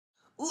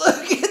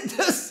Look at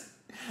this!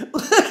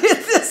 Look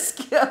at the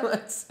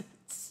skeletons!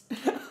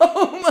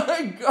 Oh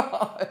my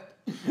god!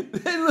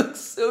 They look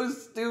so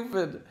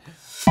stupid.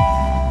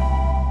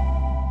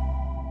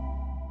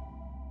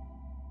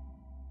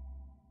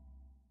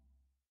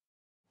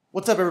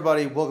 What's up,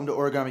 everybody? Welcome to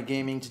Origami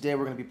Gaming. Today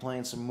we're going to be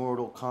playing some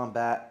Mortal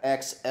Kombat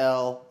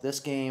XL.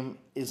 This game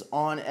is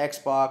on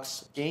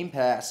Xbox Game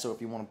Pass, so if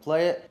you want to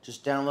play it,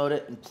 just download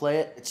it and play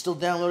it. It's still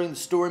downloading the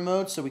story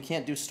mode, so we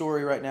can't do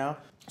story right now.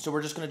 So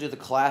we're just going to do the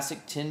classic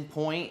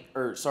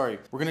we're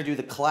going to do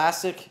the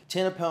classic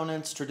 10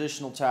 opponents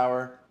traditional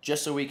tower,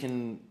 just so we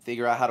can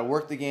figure out how to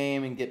work the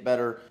game and get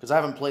better, because I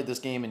haven't played this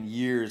game in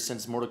years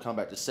since Mortal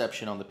Kombat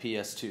Deception on the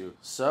PS2.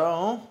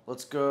 So,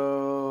 let's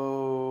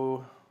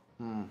go...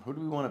 who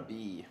do we want to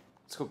be?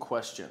 Let's go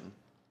question.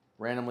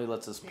 Randomly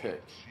lets us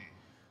pick.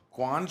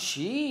 Quan,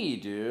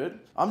 dude.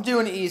 I'm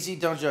doing easy,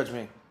 don't judge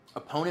me.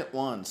 Opponent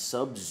 1,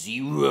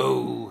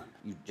 Sub-Zero.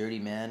 You dirty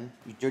man.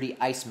 You dirty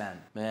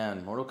Iceman.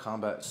 Man, Mortal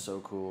Kombat is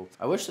so cool.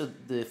 I wish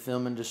that the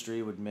film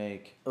industry would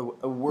make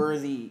a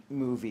worthy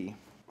movie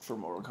for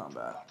Mortal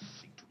Kombat.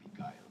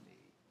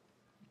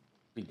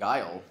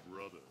 Beguile?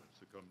 Brother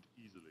succumbed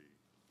easily.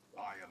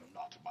 I am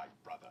not my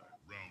brother.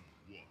 Round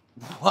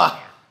 1. What?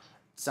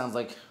 Sounds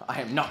like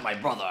I am not my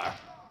brother.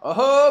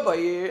 Oh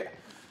boy.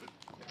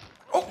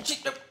 Oh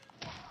shit.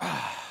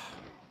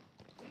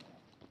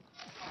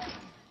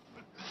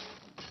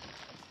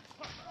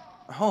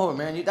 Oh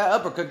man, that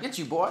uppercut gets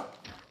you, boy.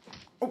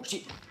 Oh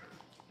shit.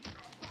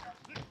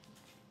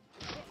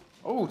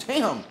 Oh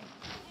damn.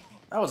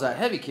 That was a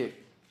heavy kick.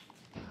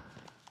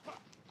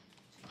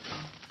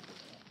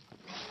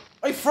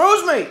 He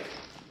froze me.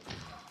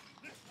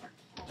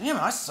 Damn,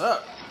 I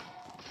suck.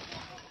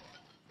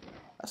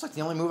 That's like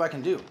the only move I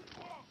can do.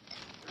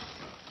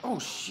 Oh,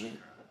 shit.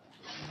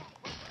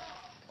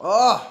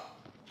 Oh.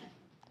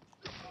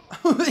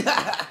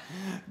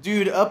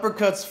 Dude,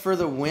 uppercuts for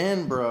the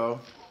win, bro.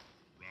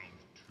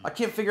 I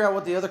can't figure out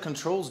what the other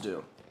controls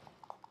do.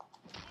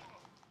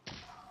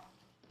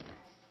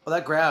 Oh,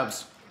 that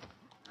grabs.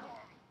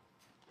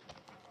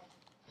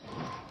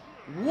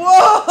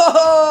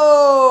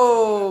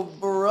 Whoa,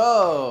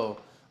 bro.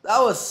 That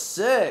was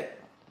sick.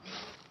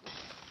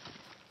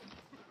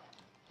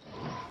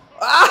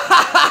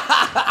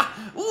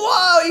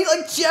 Whoa, he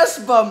like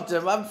chest bumped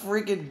him. I'm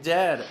freaking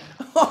dead.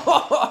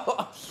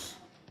 Ah!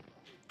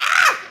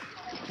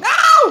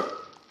 No!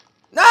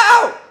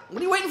 No! What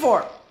are you waiting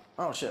for?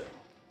 Oh, shit.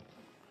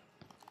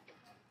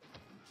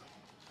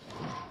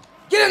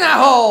 Get in that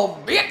hole,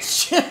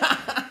 bitch!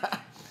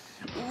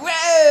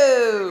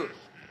 Whoa!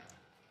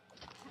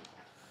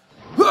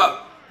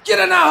 Get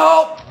in that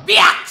hole,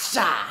 bitch!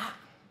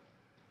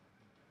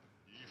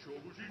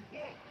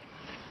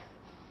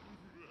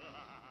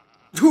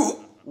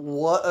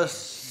 What a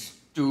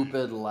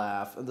stupid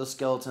laugh. The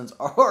skeletons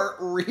are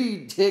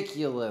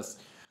ridiculous.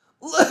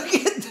 Look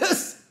at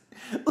this.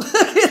 Look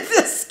at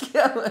the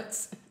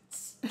skeletons.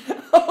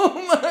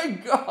 Oh my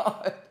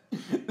god.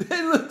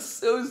 They look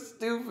so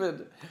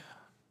stupid.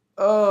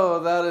 Oh,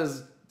 that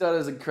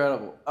is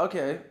incredible.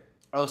 Okay.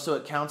 Oh, so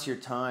it counts your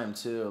time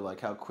too,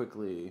 like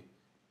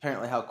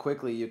apparently how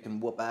quickly you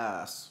can whoop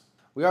ass.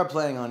 We are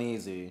playing on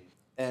easy.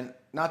 And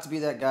not to be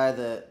that guy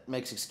that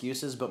makes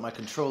excuses, but my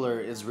controller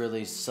is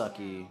really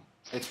sucky.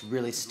 It's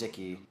really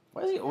sticky.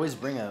 Why does he always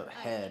bring a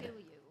head?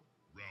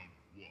 Round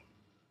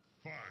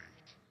 1. Fight.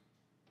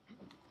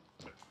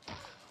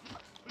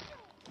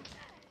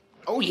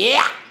 Oh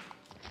yeah!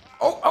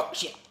 Oh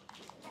shit.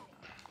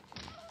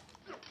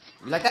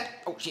 You like that?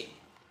 Oh shit.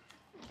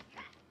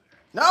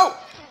 No!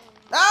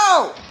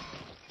 No!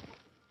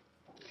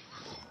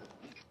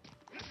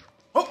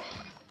 Oh!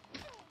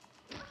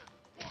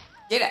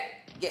 Get it!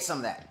 Get some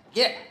of that.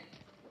 Get it.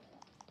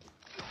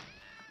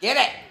 Get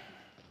it.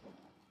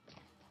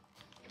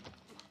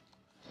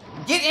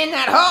 Get in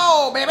that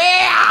hole, baby.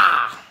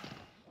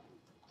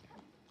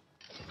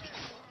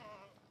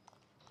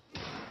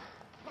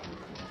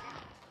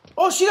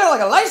 Oh, she got like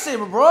a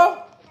lightsaber,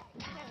 bro.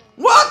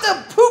 What the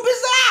poop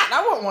is that?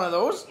 I want one of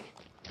those.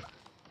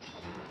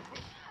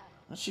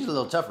 She's a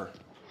little tougher.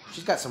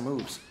 She's got some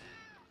moves.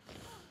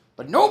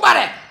 But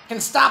nobody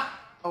can stop.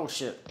 Oh,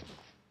 shit.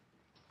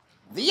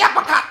 The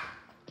uppercut.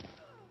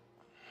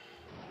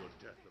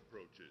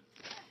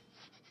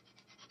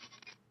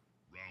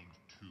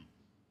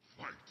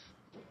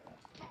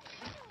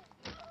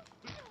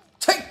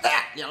 Take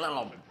that, you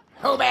little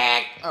hoe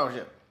bag! Oh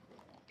shit.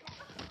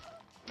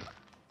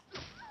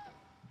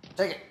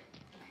 Take it.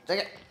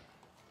 Take it.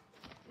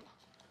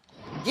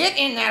 Get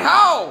in that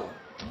hole!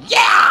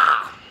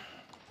 Yeah!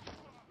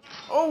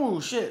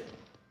 Oh shit.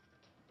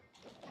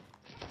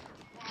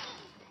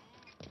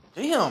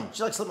 Damn,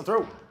 she like slit my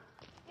throat.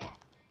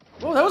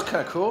 Whoa, that was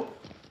kinda cool.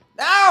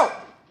 No!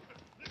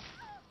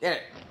 Get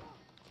it.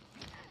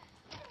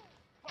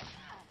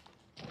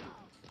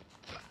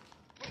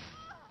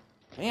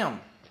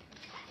 Damn.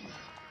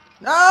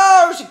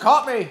 No, she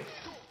caught me.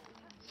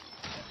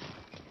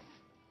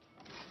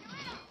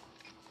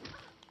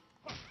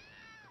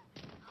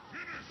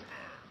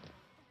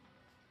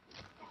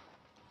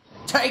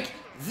 Take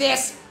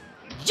this.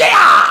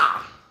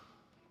 Yeah!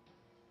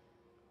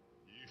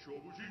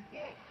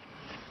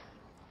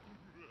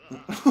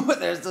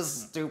 There's the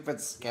stupid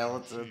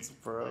skeletons,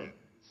 bro.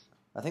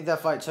 I think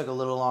that fight took a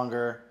little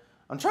longer.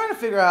 I'm trying to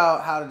figure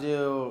out how to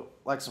do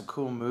like some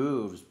cool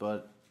moves,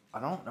 but I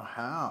don't know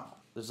how.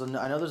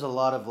 I know there's a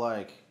lot of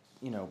like,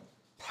 you know,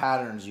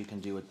 patterns you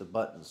can do with the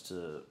buttons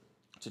to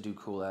do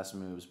cool ass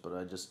moves, but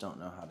I just don't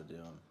know how to do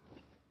them.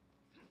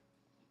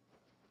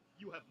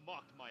 You have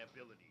mocked my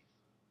abilities.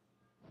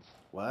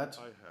 What?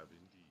 I have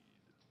indeed.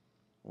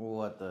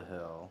 What the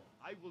hell?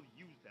 I will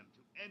use them to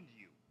end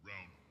you.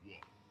 Round 1.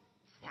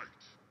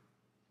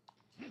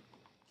 Fight.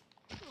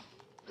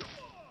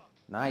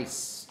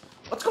 Nice.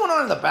 What's going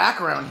on in the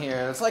background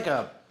here? It's like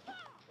a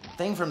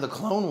thing from the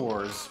Clone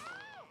Wars.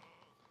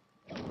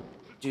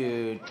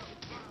 Dude.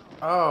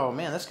 Oh,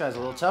 man, this guy's a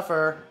little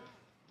tougher.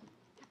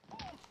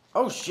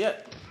 Oh,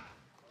 shit.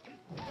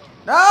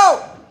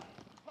 No!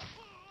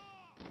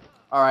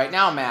 Alright,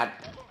 now I'm mad.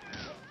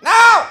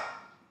 No!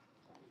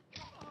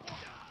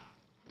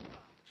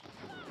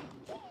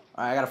 Alright,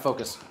 I gotta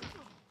focus.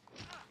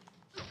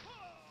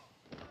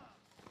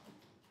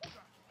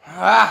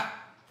 Ah!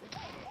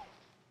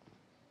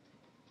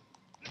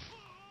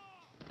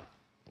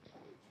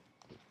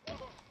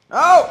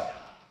 Oh!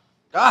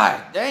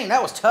 God, dang,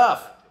 that was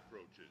tough.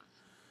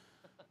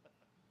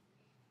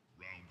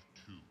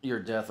 Your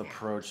death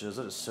approaches.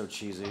 That is so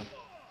cheesy.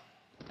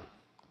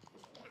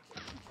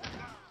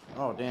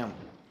 Oh, damn.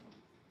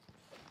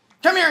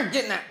 Come here and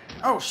get in that.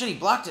 Oh, shit, he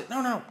blocked it.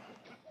 No, no.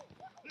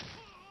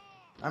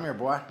 I'm here,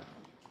 boy.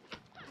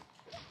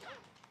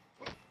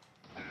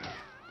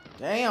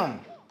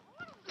 Damn.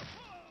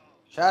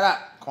 Shut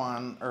up,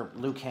 Quan, or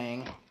Liu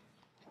Kang.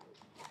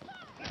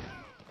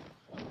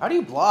 How do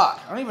you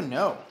block? I don't even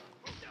know.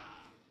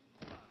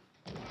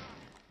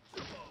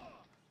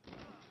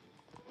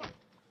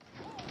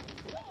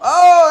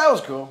 Oh, that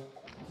was cool.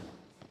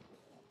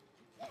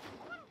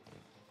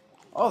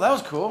 Oh, that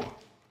was cool.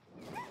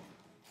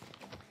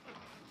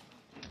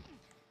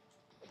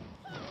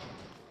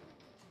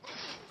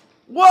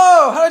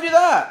 Whoa, how did I do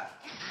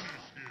that?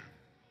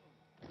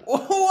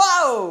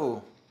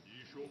 Whoa!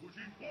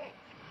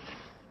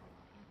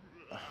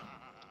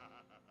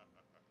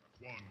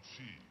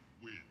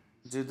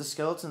 Dude, the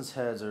skeletons'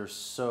 heads are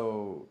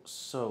so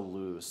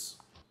loose.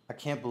 I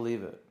can't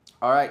believe it.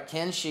 Alright,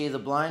 Kenshi, the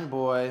blind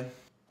boy.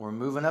 We're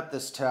moving up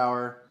this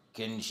tower.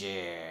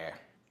 Kenshi.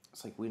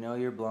 It's like, we know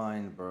you're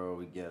blind, bro.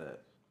 We get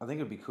it. I think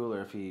it would be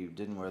cooler if he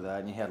didn't wear that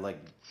and he had, like,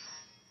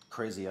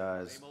 crazy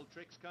eyes. Same old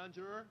tricks,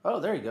 conjurer?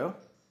 Oh, there you go.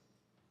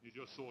 Is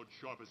your sword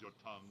sharp as your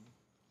tongue?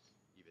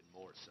 Even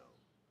more so.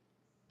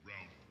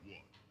 Round 1.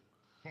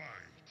 Fight!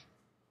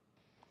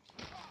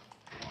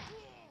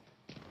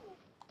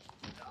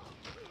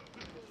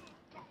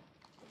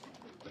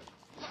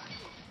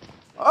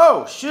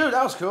 Oh, shoot,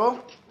 that was cool.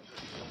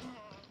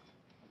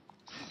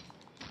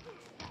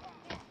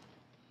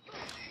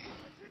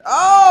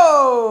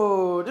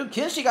 Oh, dude,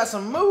 Kenshi got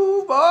some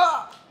move, boy.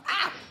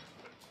 Ah.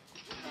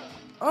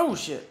 Oh,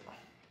 shit.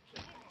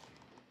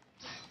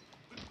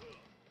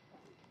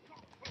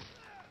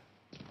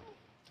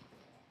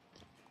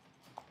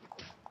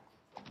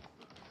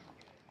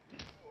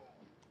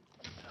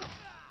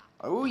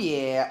 Oh,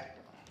 yeah.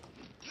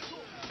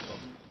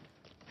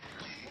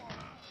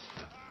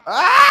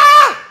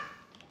 Ah!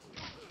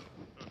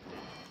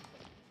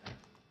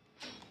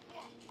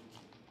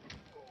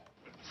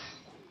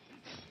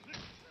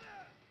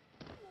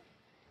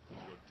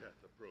 Your death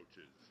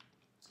approaches.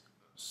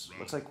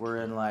 Looks like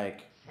we're in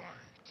like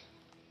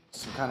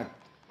some kind of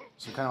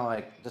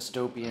like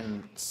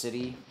dystopian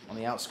city on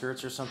the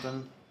outskirts or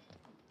something.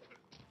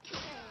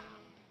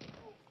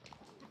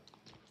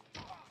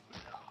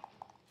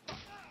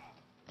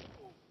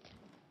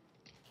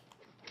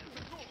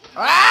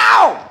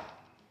 Ow!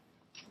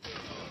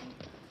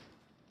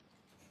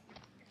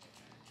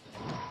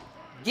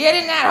 Get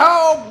in that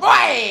hole,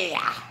 boy!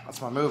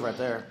 That's my move right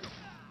there.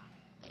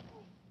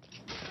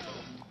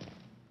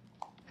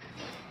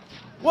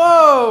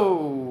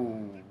 Whoa!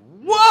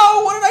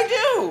 Whoa! What did I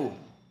do?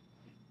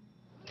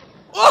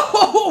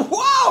 Whoa!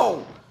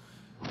 Whoa!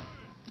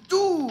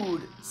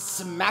 Dude,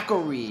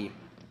 smackery.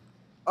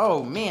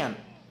 Oh man,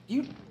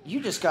 you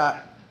just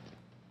got.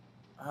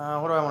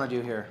 What do I want to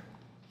do here?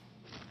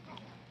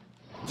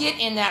 Get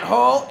in that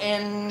hole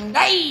and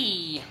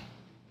die!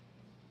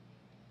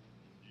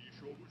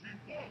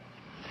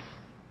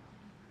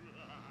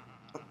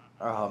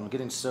 Oh, I'm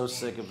getting so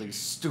sick of these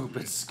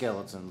stupid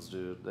skeletons,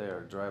 dude. They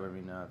are driving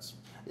me nuts.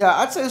 Yeah,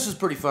 I'd say this was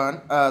pretty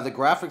fun. The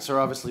graphics are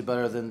obviously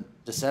better than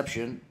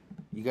Deception.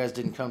 You guys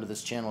didn't come to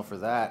this channel for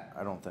that,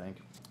 I don't think.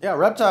 Yeah,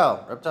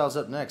 Reptile. Reptile's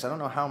up next. I don't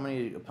know how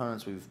many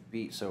opponents we've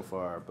beat so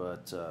far,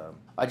 but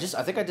I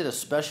think I did a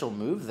special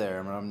move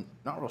there, but I'm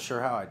not real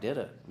sure how I did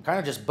it. I'm kind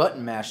of just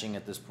button mashing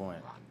at this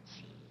point.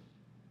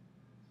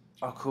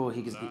 Oh, cool.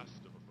 He gets. Last of a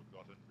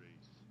forgotten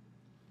race.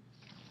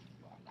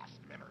 Your last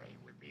memory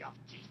will be of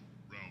deep.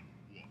 Round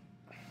 1.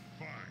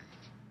 Fight!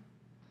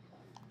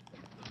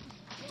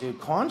 Dude,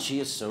 Quan Chi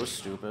is so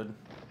stupid.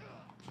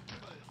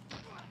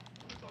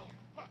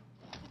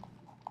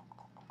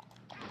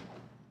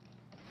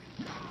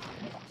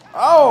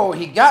 Oh,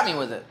 he got me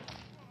with it.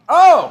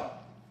 Oh!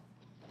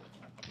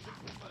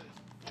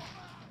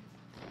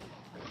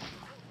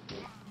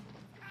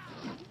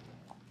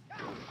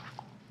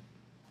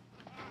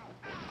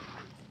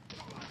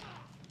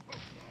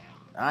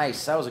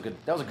 Nice. That was a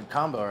good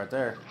combo right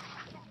there.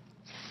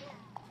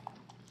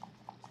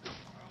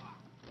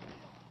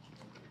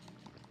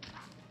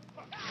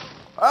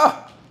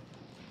 Oh!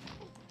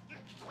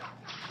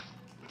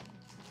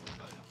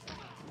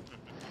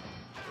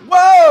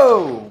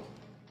 Whoa!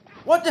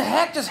 What the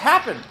heck just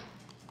happened?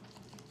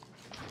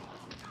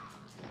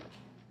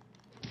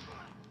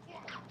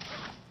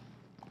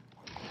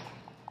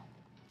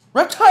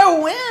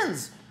 Reptile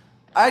wins!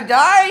 I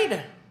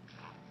died!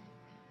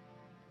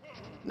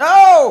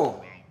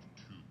 No!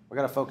 I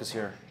gotta focus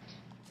here.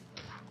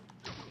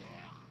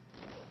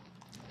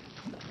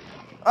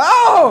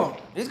 Oh!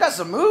 He's got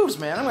some moves,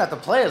 man. I'm gonna have to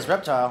play as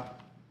Reptile.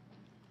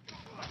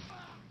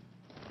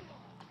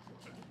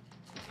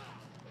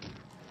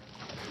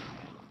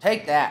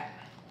 Take that.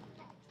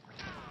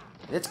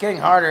 It's getting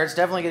harder. It's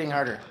definitely getting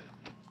harder.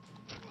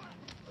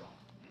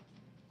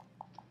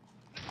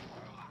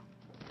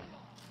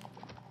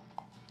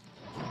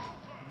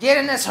 Get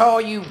in this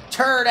hole, you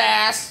turd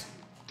ass.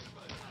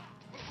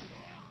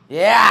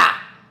 Yeah.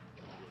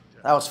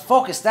 That was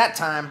focused that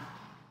time.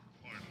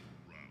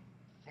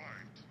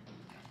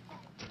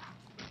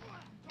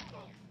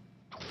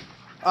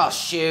 Oh,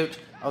 shoot.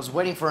 I was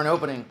waiting for an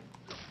opening.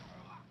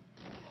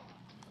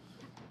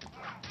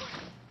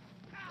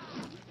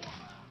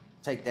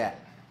 Take that.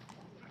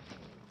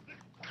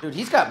 Dude,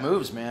 he's got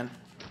moves, man.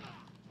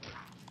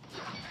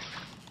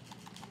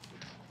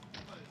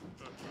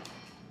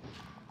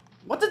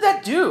 What did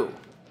that do?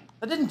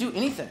 That didn't do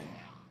anything.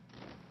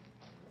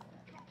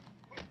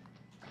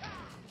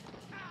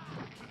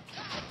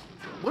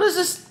 What is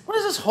this? What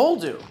does this hole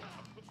do?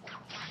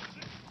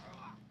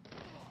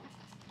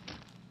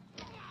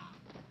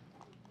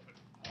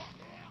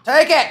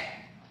 Take it!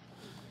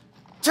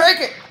 Take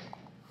it!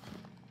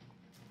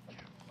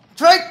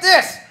 Take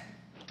this!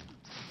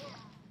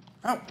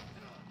 Oh.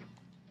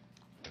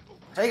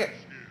 Take it.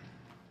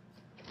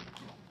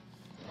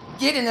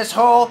 Get in this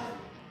hole.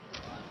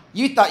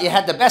 You thought you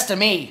had the best of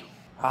me.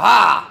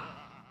 Ha-ha!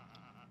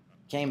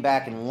 Came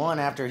back and won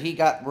after he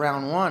got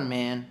round one,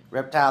 man.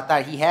 Reptile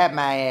thought he had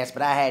my ass,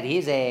 but I had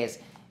his ass.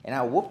 And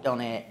I whooped on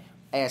that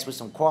ass with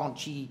some Quan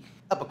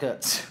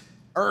uppercuts.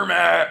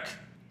 Ermac!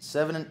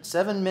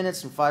 7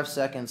 minutes and 5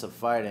 seconds of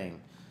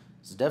fighting.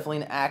 This is definitely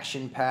an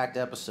action-packed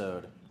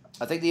episode.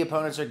 I think the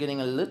opponents are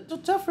getting a little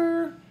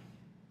tougher.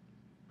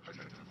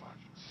 Identify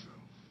yourself.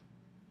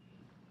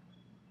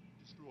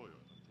 Destroyer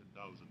of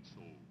 10,000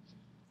 souls.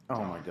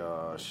 Oh my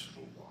gosh.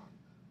 Round 1.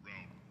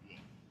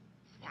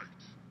 Fight.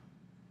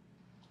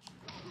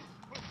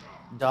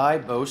 Die,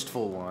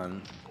 boastful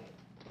one.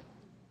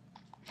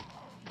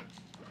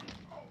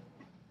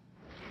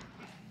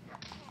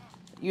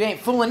 You ain't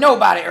fooling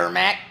nobody,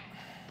 Ermac.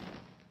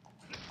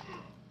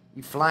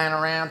 You flying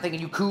around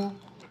thinking you cool?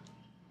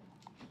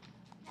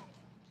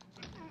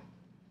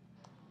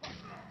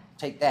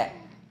 Take that.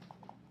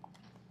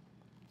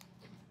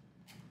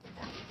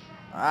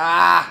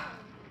 Ah!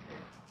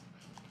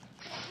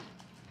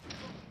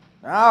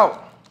 No!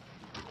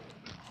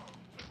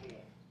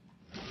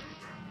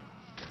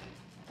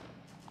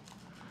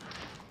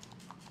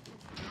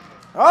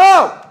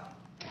 Oh!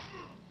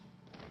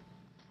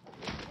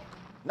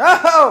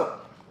 No!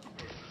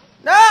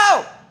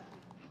 No!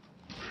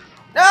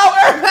 No,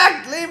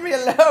 Ermac, leave me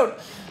alone.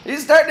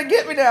 He's starting to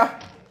get me now.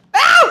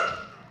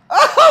 Ow!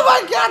 Oh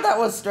my god, that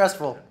was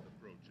stressful.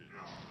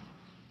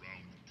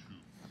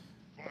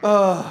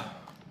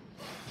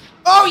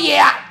 Oh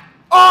yeah!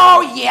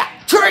 Oh yeah!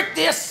 Take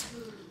this!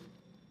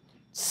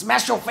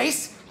 Smash your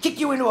face, kick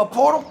you into a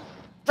portal,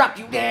 drop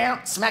you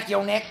down, smack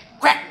your neck,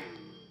 crack!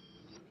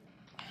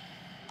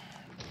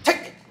 Take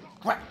it!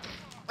 Crack!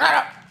 Right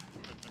up!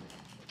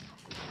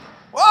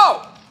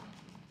 Whoa!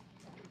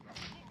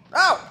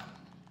 No!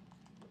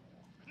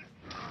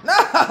 No!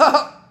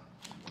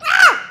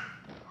 Ah!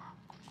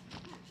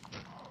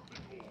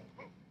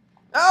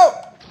 No!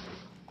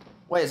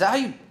 Wait, is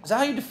that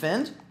how you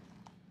defend?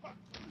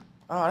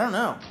 Oh, I don't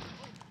know.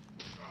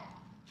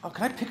 Oh,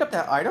 can I pick up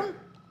that item?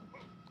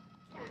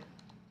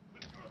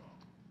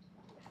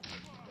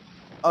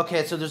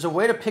 Okay, so there's a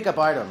way to pick up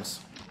items.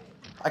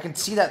 I can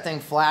see that thing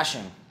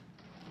flashing.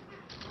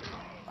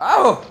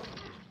 Oh!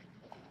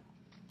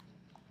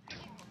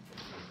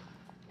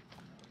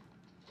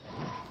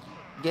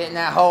 Get in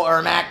that hole,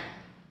 Ermac.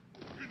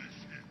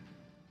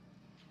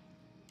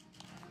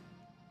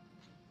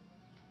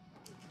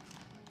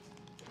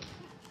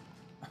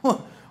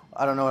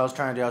 I don't know what I was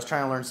trying to do. I was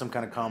trying to learn some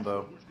kind of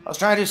combo. I was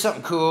trying to do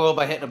something cool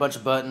by hitting a bunch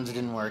of buttons. It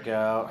didn't work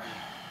out.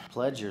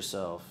 Pledge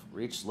yourself.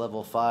 Reach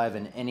level 5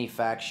 in any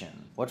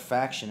faction. What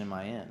faction am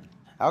I in?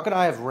 How could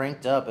I have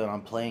ranked up and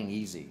I'm playing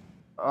easy?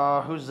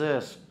 Who's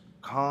this?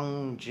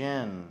 Kong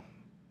Jin.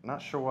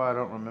 Not sure why I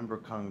don't remember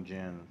Kong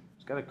Jin.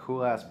 He's got a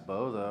cool ass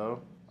bow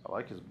though. I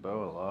like his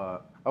bow a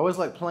lot. I always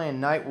liked playing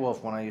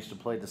Nightwolf when I used to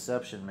play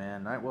Deception,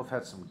 man. Nightwolf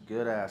had some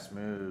good ass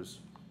moves.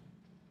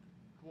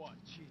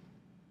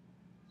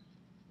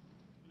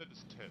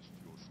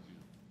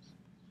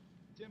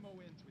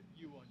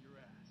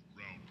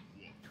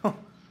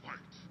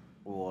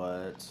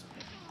 What?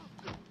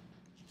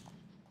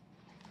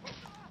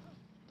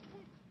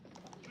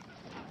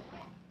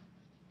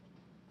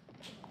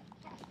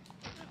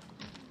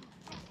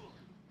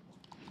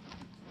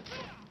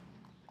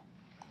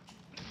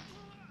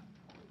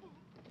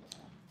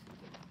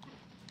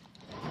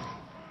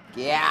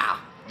 Yeah!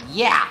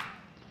 Yeah!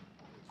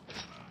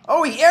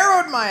 Oh, he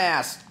arrowed my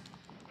ass!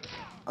 I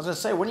was gonna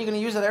say, when are you gonna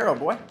use that arrow,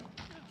 boy?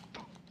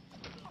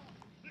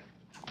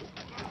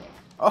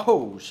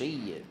 Oh,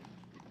 shit.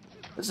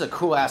 This is a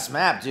cool-ass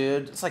map,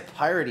 dude. It's like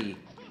piratey.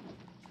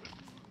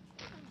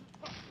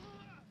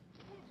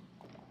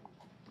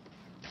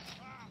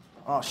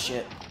 Oh,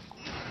 shit.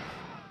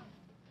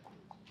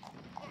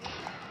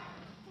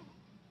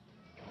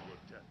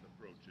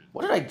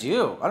 What did I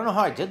do? I don't know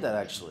how I did that,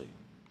 actually.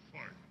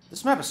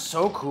 This map is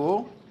so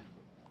cool.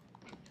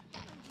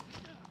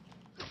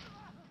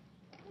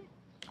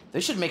 They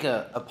should make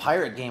a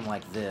pirate game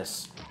like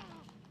this.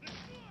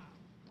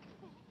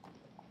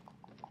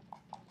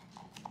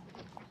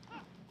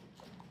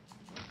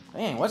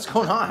 Dang, what's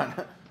going on?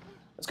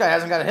 This guy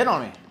hasn't got a hit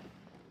on me.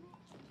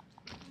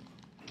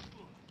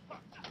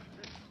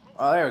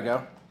 Oh, there we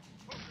go.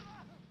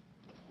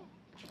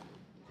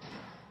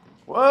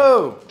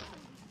 Whoa!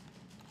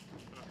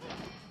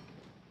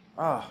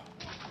 Oh.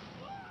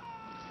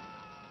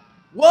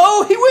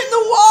 Whoa, he went in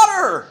the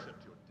water!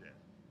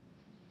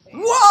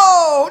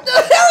 Whoa!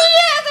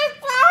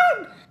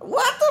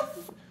 What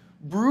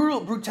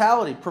the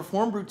brutality.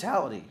 Perform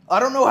brutality. I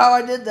don't know how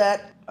I did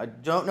that. I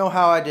don't know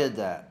how I did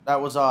that. That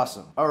was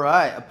awesome. All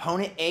right,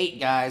 opponent 8,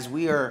 guys.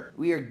 We are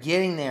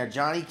getting there.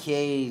 Johnny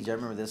Cage. I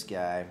remember this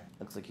guy.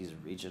 Looks like he's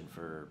reaching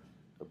for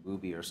a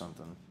boobie or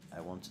something.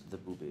 I want the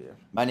boobie.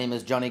 My name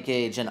is Johnny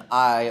Cage, and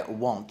I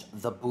want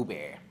the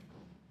boobie.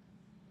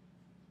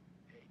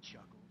 Hey,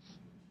 Chuckles.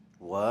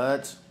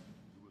 What?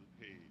 You will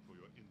pay for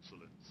your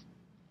insolence.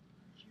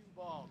 Cue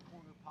ball,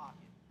 corner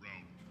pocket.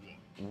 Round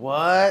 1.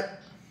 What?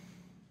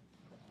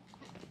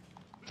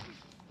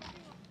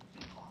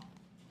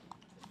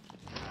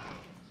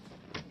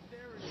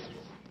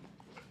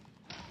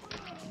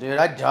 Dude,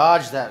 I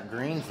dodged that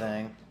green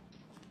thing.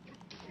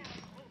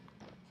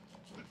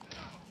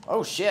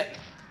 Oh, shit.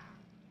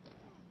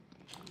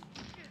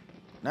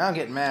 Now I'm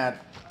getting mad.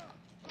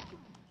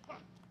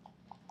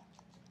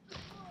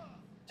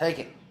 Take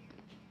it.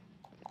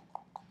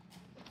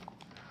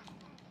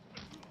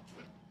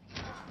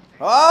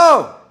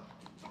 Oh!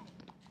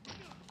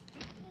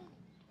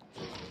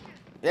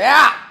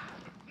 Yeah!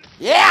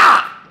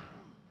 Yeah!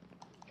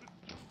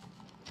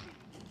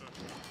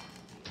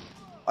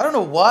 I don't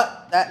know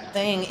what that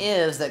thing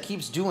is that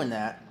keeps doing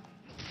that,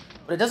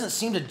 but it doesn't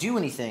seem to do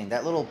anything,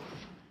 that little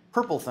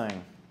purple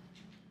thing.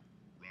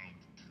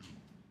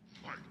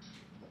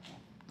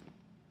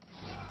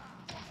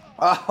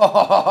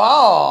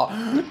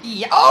 Oh!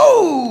 Yeah.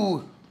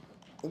 Oh!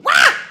 Wah!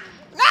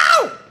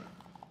 No!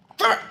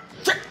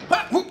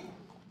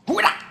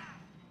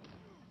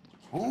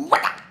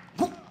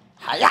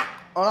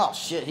 Oh,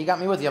 shit, he got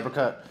me with the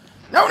uppercut.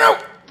 No, no!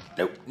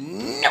 No,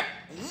 no,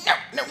 no,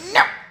 no,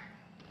 no!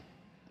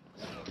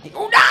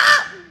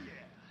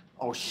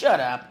 Oh, shut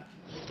up.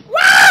 Woo!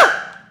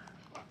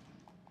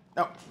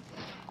 No.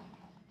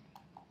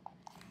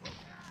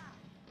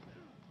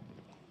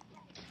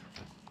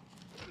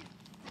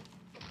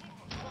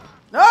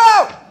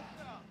 No!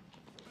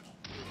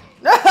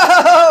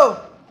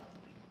 No!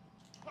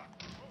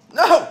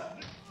 No!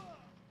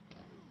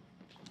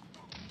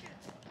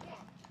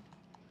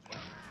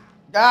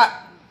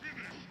 Ah!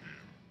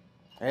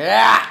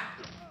 Yeah!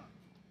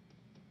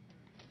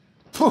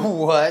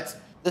 What?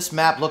 This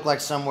map looked like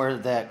somewhere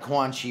that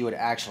Quan would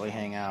actually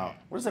hang out.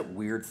 What is that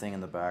weird thing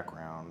in the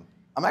background?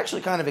 I'm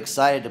actually kind of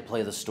excited to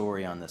play the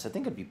story on this. I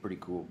think it'd be pretty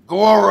cool.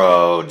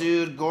 Goro,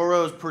 dude.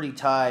 Goro's pretty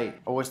tight.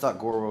 I always thought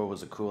Goro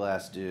was a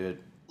cool-ass dude.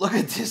 Look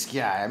at this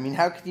guy. I mean,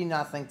 how could you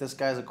not think this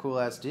guy's a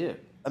cool-ass dude?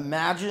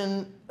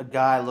 Imagine a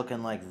guy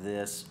looking like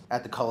this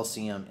at the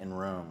Colosseum in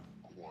Rome.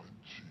 Quan.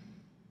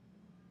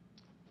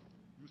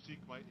 You seek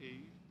my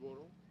aid,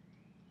 Goro?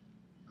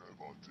 Never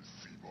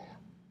deceiver.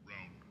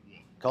 Round 1.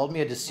 Called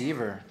me a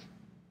deceiver.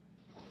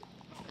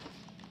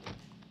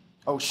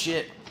 Oh,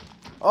 shit.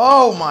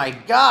 Oh, my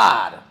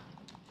God.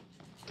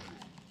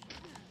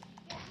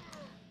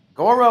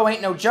 Goro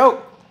ain't no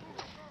joke.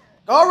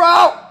 Goro!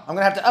 I'm going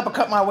to have to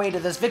uppercut my way to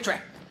this victory.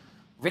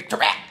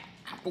 Victory!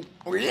 No,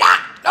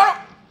 no!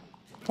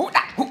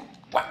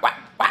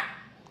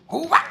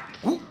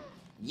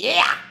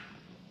 Yeah!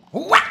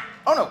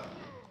 Oh, no.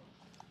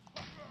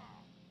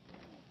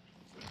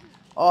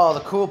 Oh,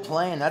 the cool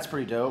plane. That's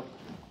pretty dope.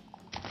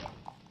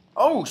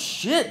 Oh,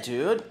 shit,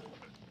 dude.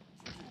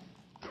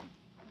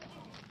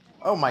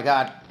 Oh, my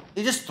God.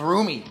 He just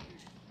threw me.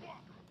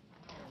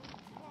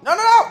 No,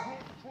 no, no!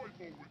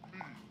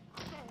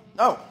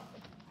 No.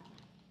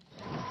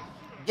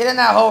 Get in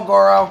that hole,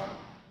 Goro.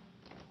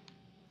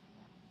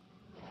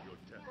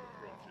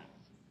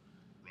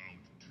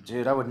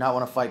 Dude, I would not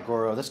want to fight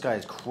Goro. This guy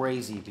is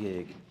crazy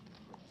big.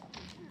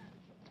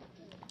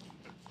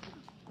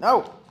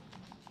 No.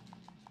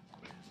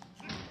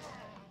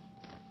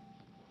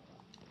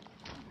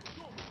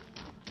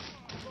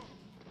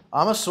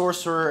 I'm a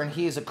sorcerer and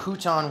he is a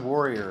Kutan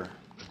warrior.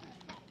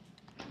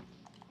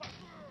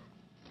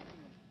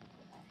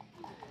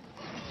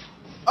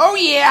 Oh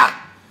yeah!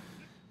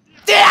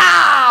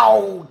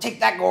 Ow! Take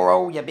that,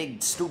 Goro, you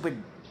big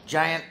stupid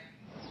giant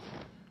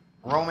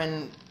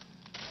Roman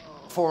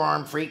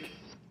forearm freak.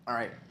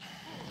 Alright.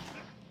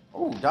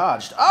 Oh,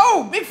 dodged.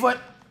 Oh, Bigfoot!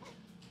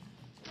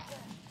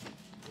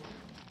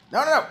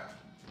 No, no, no!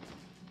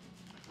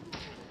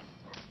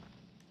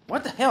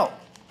 What the hell?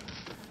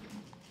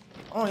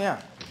 Oh, yeah.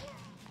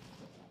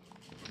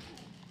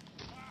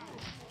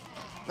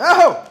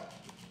 No!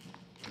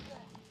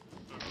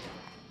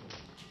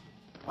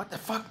 What the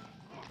fuck?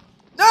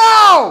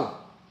 No!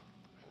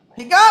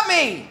 He got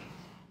me!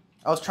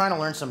 I was trying to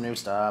learn some new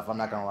stuff, I'm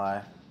not gonna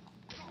lie.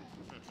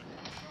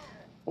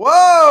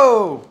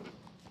 Whoa!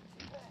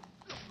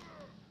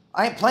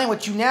 I ain't playing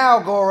with you now,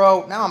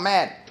 Goro. Now I'm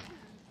mad.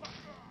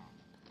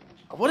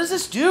 What does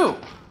this do?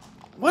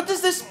 What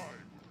does this...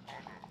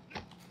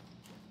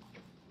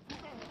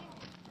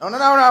 No, no,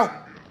 no, no!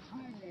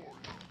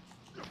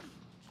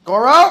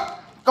 Goro?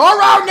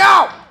 Goro,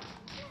 no!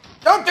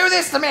 Don't do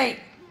this to me!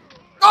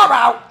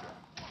 Goro!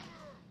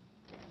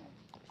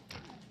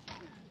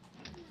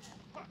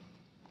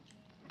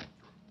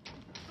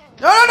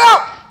 No, no,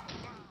 no!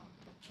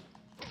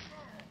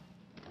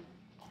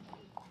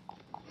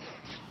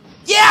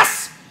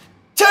 Yes!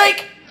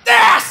 Take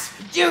this!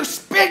 You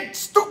big,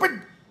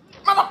 stupid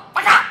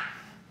motherfucker!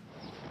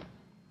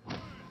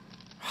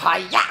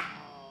 Hiya!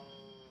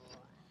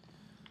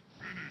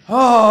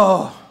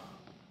 Oh!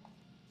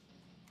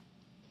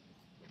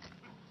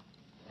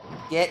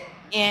 Get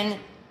in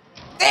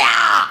there!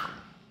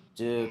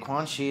 Dude,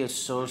 Quan Chi is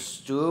so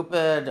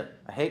stupid.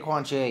 I hate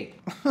Quan Chi.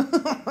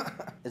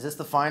 Is this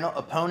the final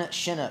opponent?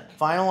 Shinnok.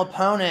 Final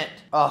opponent.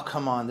 Oh,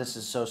 come on. This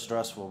is so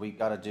stressful. We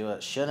gotta do it.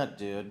 Shinnok,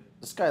 dude.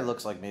 This guy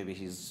looks like maybe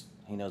he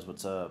knows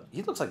what's up.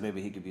 He looks like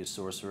maybe he could be a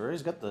sorcerer.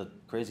 He's got the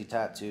crazy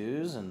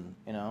tattoos and,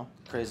 you know,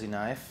 crazy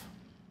knife.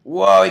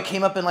 Whoa, he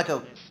came up in like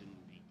a...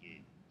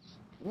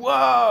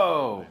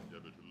 Whoa!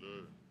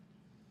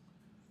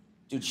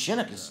 Dude,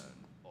 Shinnok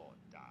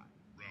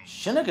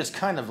is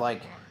kind of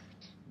like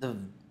the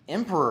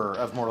emperor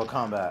of Mortal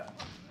Kombat.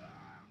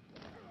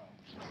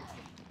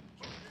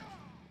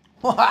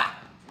 No,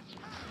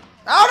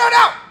 no,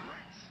 no!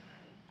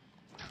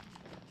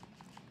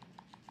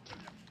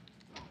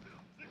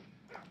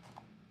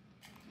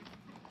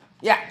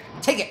 Yeah,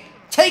 take it!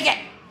 Take it!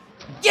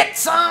 Get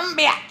some,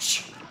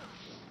 bitch!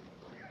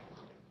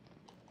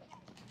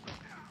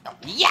 Oh,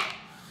 yeah!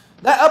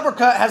 That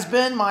uppercut has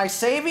been my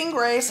saving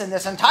grace in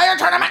this entire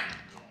tournament!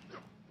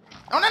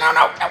 No, no, no,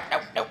 no, no,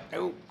 no, no,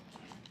 no!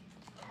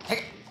 Take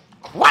it!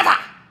 Quata!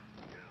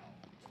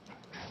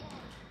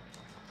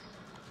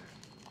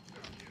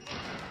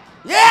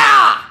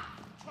 Yeah!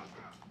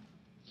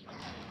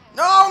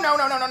 No, no,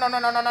 no, no, no, no, no,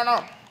 no, no, no,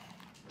 no.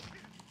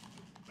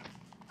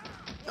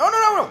 No, no,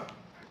 no, no.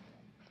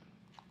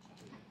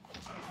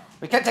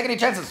 We can't take any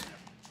chances.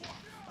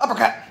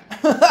 Uppercut.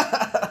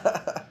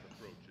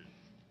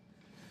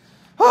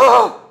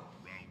 Oh!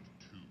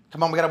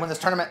 Come on, we gotta win this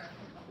tournament.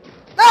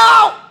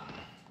 No!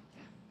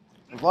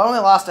 We've only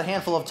lost a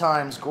handful of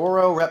times.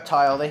 Goro,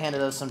 Reptile, they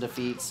handed us some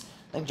defeats.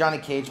 I think Johnny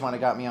Cage might have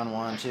got me on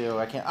one, too.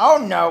 I can't...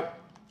 Oh, no!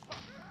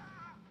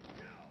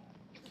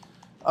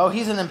 Oh,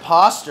 he's an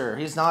imposter.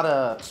 He's not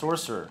a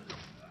sorcerer.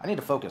 I need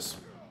to focus.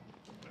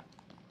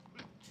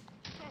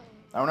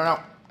 No, no, no.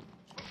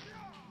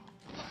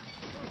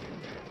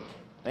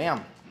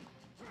 Damn.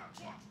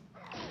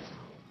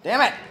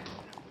 Damn it!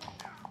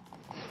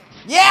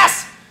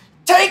 Yes!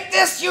 Take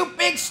this, you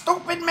big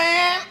stupid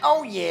man!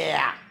 Oh,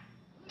 yeah!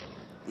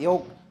 The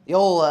old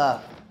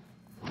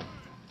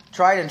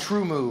tried and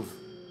true move.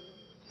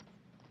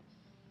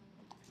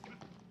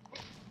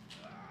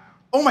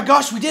 Oh my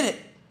gosh, we did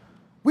it!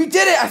 We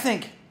did it, I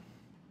think!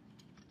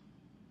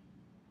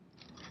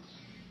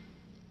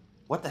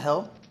 What the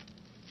hell?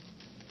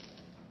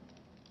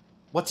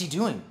 What's he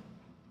doing?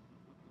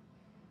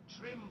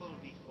 Tremble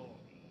before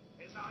me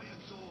as I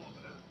absorb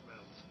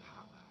Earthrealm's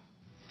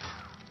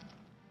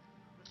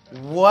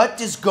power.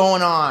 What is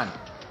going on?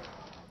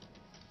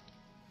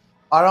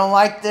 I don't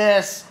like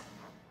this.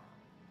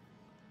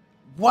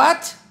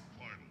 What?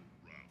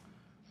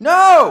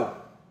 No!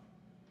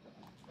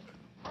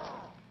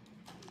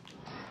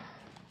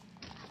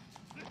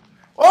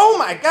 Oh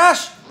my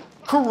gosh!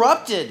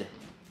 Corrupted!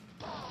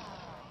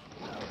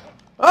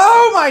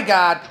 Oh my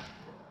god!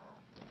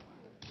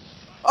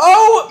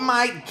 Oh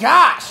my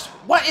gosh!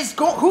 What is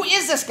going... Who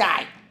is this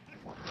guy?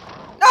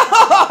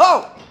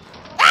 No!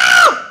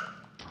 No!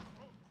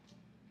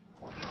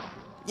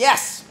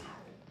 Yes!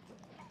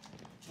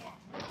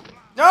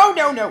 No,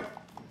 no, no!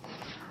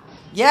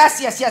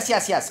 Yes, yes, yes,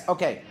 yes, yes.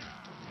 Okay.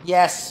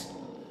 Yes.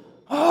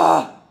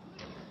 Ah!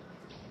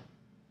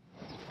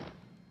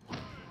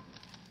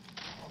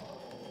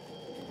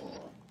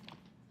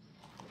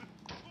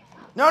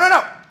 No, no,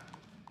 no!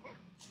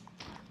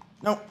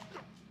 No.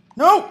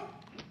 No!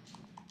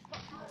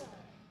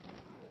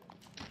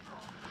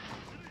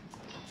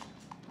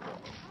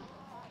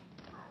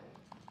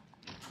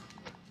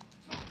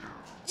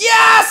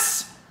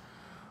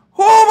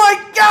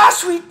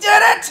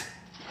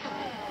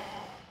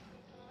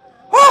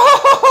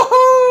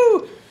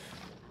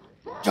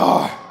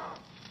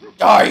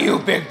 you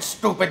big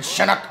stupid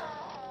Chinook!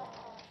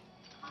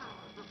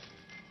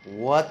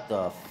 What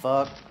the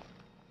fuck?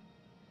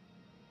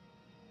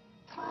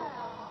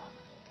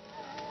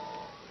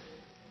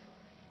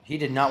 He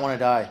did not want to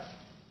die.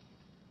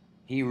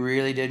 He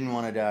really didn't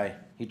want to die.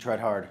 He tried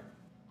hard.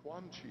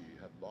 Quan Chi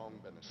had long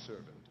been a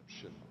servant of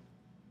Shinnok.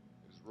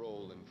 His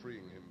role in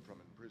freeing him from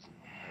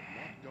imprisonment had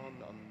not gone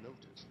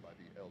unnoticed by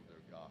the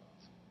Elder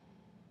Gods.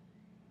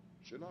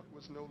 Shinnok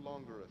was no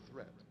longer a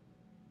threat,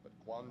 but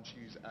Quan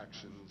Chi's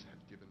actions had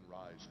given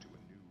rise to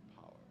a new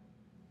power.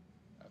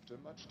 After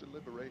much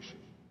deliberation,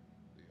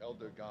 the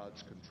Elder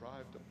Gods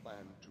contrived a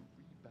plan to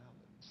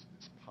rebalance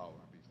this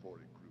power before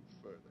it grew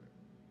further.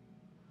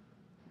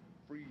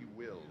 Free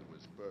will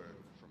was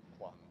burned from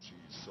Quan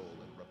Chi's soul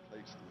and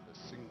replaced with a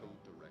single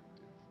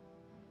directive.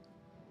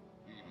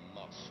 We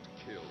must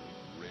kill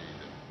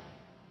Raiden.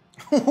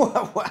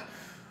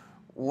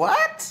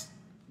 What?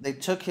 They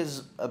took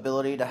his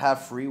ability to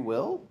have free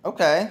will?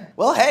 Okay.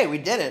 Well, hey, we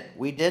did it.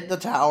 We did the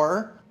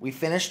tower. We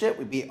finished it.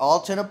 We beat all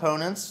 10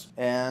 opponents.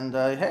 And,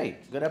 hey,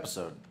 good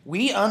episode.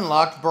 We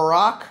unlocked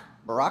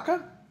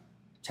Baraka?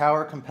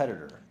 Tower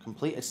competitor.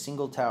 Complete a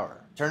single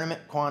tower.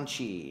 Tournament Quan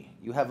Chi.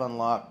 You have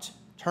unlocked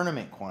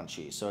Tournament Quan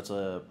Chi. So it's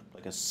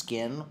like a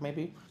skin,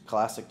 maybe?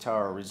 Classic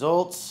tower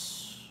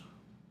results.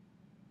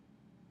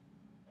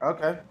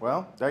 Okay,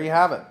 well, there you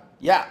have it.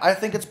 Yeah, I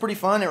think it's pretty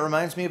fun. It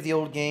reminds me of the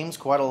old games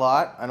quite a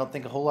lot. I don't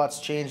think a whole lot's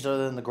changed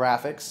other than the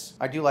graphics.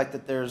 I do like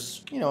that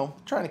there's, you know,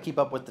 trying to keep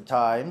up with the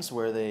times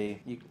where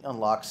you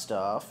unlock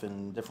stuff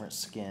and different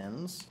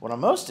skins. What I'm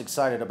most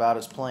excited about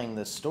is playing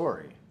this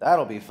story.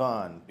 That'll be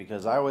fun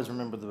because I always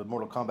remember the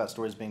Mortal Kombat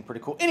stories being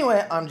pretty cool.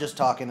 Anyway, I'm just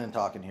talking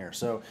here.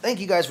 So thank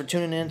you guys for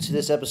tuning in to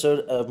this episode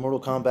of Mortal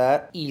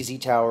Kombat Easy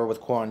Tower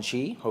with Quan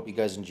Chi. Hope you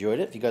guys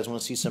enjoyed it. If you guys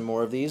want to see some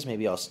more of these,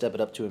 maybe I'll step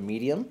it up to a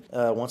medium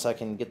once I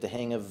can get the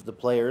hang of the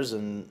players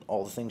and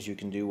all the things you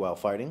can do while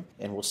fighting.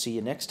 And we'll see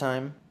you next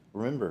time.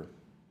 Remember,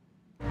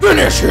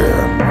 finish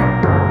him!